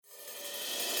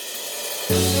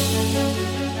Hello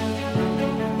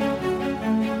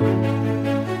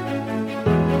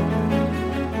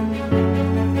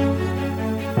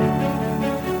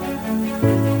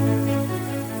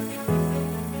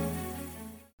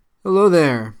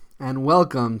there, and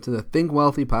welcome to the Think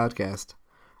Wealthy podcast.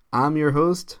 I'm your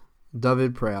host,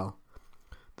 David Prale.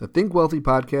 The Think Wealthy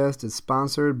podcast is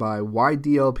sponsored by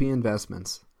YDLP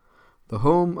Investments, the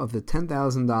home of the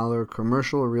 $10,000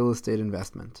 commercial real estate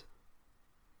investment.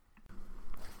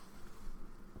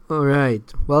 All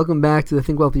right, welcome back to the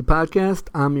Think Wealthy podcast.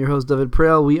 I'm your host, David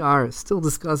Prale. We are still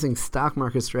discussing stock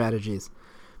market strategies,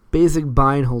 basic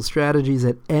buy and hold strategies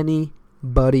that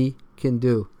anybody can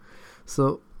do.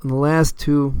 So, in the last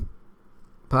two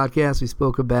podcasts, we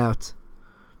spoke about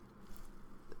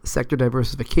sector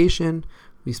diversification.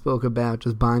 We spoke about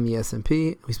just buying the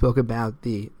S&P. We spoke about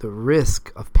the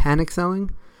risk of panic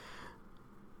selling.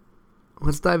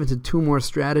 Let's dive into two more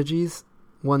strategies,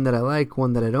 one that I like,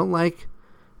 one that I don't like,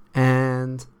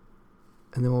 and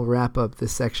then we'll wrap up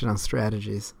this section on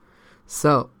strategies.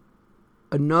 So,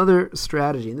 another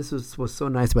strategy, and this is what's so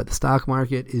nice about the stock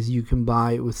market, is you can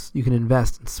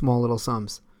invest in small little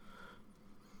sums.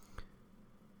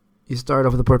 You start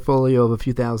off with a portfolio of a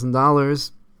few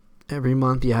 $1,000s. Every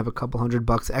month you have a couple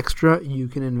 $100 extra. You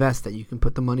can invest that. You can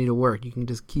put the money to work. You can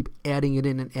just keep adding it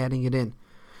in and adding it in.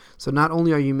 So not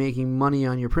only are you making money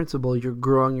on your principal, you're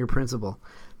growing your principal.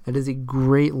 That is a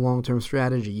great long-term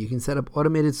strategy. You can set up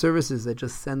automated services that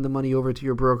just send the money over to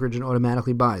your brokerage and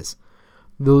automatically buys.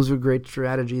 Those are great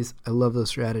strategies. I love those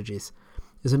strategies.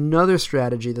 There's another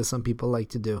strategy that some people like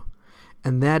to do,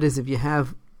 and that is if you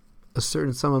have a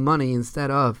certain sum of money, instead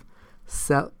of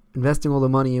investing all the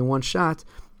money in one shot,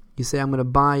 you say, I'm going to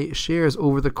buy shares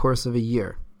over the course of a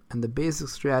year. And the basic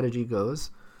strategy goes,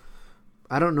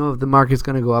 I don't know if the market's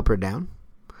going to go up or down.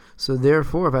 So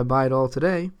therefore, if I buy it all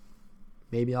today,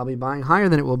 maybe I'll be buying higher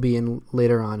than it will be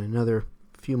later on, another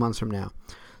few months from now.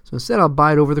 So instead, I'll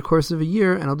buy it over the course of a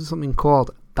year, and I'll do something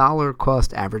called dollar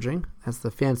cost averaging. That's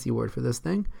the fancy word for this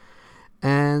thing.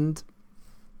 And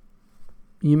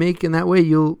you make, in that way,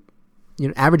 you'll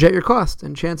average out your cost,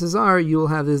 and chances are you'll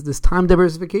have this time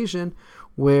diversification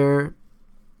where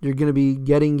you're going to be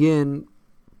getting in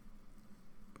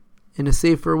a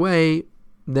safer way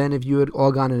than if you had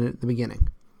all gone in at the beginning.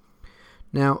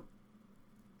 Now,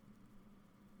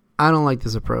 I don't like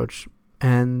this approach,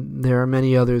 and there are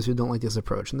many others who don't like this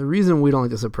approach. And the reason we don't like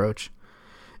this approach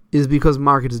is because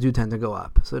markets do tend to go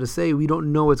up. So to say we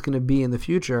don't know what's going to be in the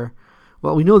future,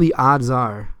 well, we know the odds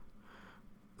are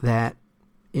that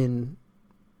in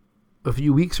a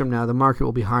few weeks from now, the market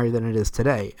will be higher than it is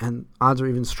today. And odds are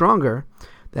even stronger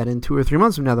that in 2 or 3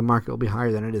 months from now, the market will be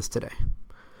higher than it is today.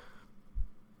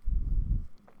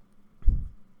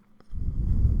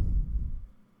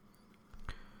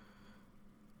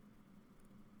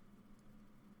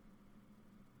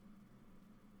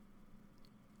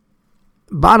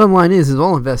 Bottom line is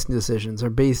all investing decisions are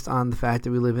based on the fact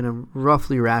that we live in a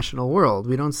roughly rational world.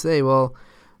 We don't say, well,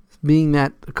 being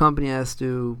that a company has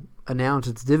to announce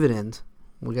its dividend,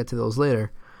 we'll get to those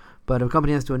later, but a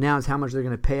company has to announce how much they're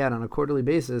going to pay out on a quarterly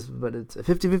basis, but it's a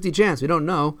 50-50 chance, we don't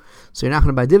know, so you're not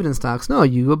going to buy dividend stocks. No,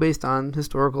 you go based on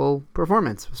historical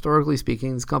performance. Historically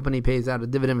speaking, this company pays out a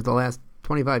dividend for the last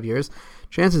 25 years.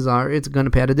 Chances are it's going to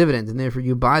pay out a dividend, and therefore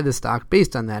you buy the stock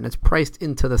based on that, and it's priced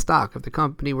into the stock. If the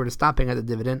company were to stop paying out the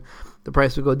dividend, the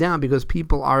price would go down because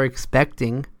people are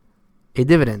expecting a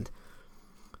dividend.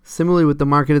 Similarly with the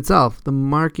market itself, the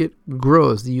market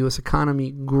grows, the U.S. economy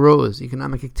grows,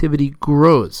 economic activity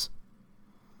grows.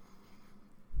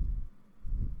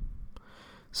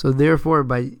 So therefore,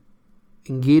 by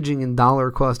engaging in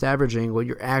dollar cost averaging, what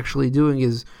you're actually doing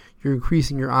is you're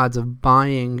increasing your odds of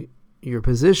buying your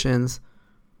positions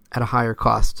at a higher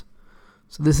cost.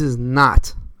 So this is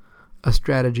not a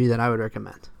strategy that I would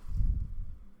recommend.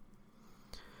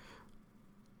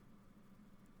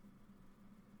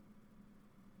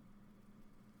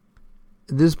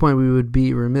 At this point, we would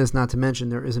be remiss not to mention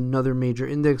there is another major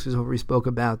index. We spoke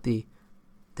about the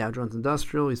Dow Jones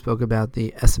Industrial. We spoke about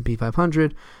the S&P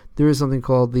 500. There is something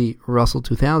called the Russell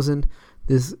 2000.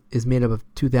 This is made up of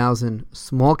 2,000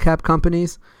 small cap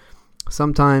companies.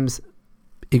 Sometimes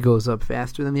it goes up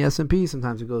faster than the S&P.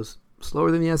 Sometimes it goes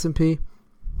slower than the S&P.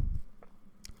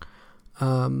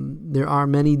 There are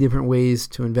many different ways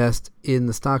to invest in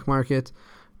the stock market.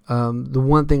 The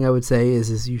one thing I would say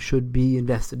is you should be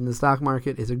invested in the stock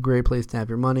market. It's a great place to have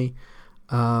your money.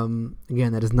 Again,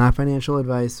 that is not financial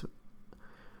advice,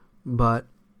 but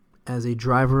as a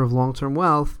driver of long-term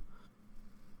wealth,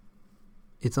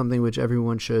 it's something which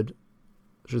everyone should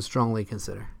strongly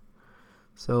consider.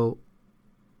 So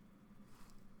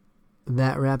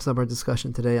that wraps up our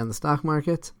discussion today on the stock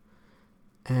market,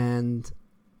 and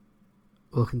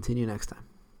we'll continue next time.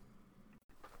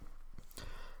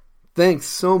 Thanks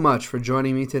so much for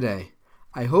joining me today.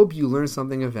 I hope you learned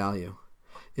something of value.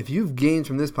 If you've gained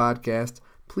from this podcast,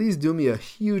 please do me a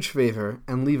huge favor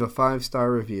and leave a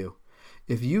 5-star review.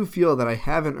 If you feel that I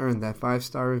haven't earned that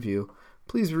 5-star review,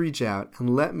 please reach out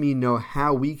and let me know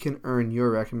how we can earn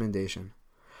your recommendation.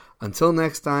 Until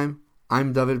next time,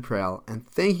 I'm David Prell, and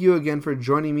thank you again for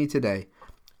joining me today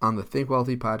on the Think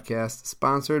Wealthy podcast,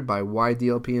 sponsored by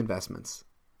YDLP Investments.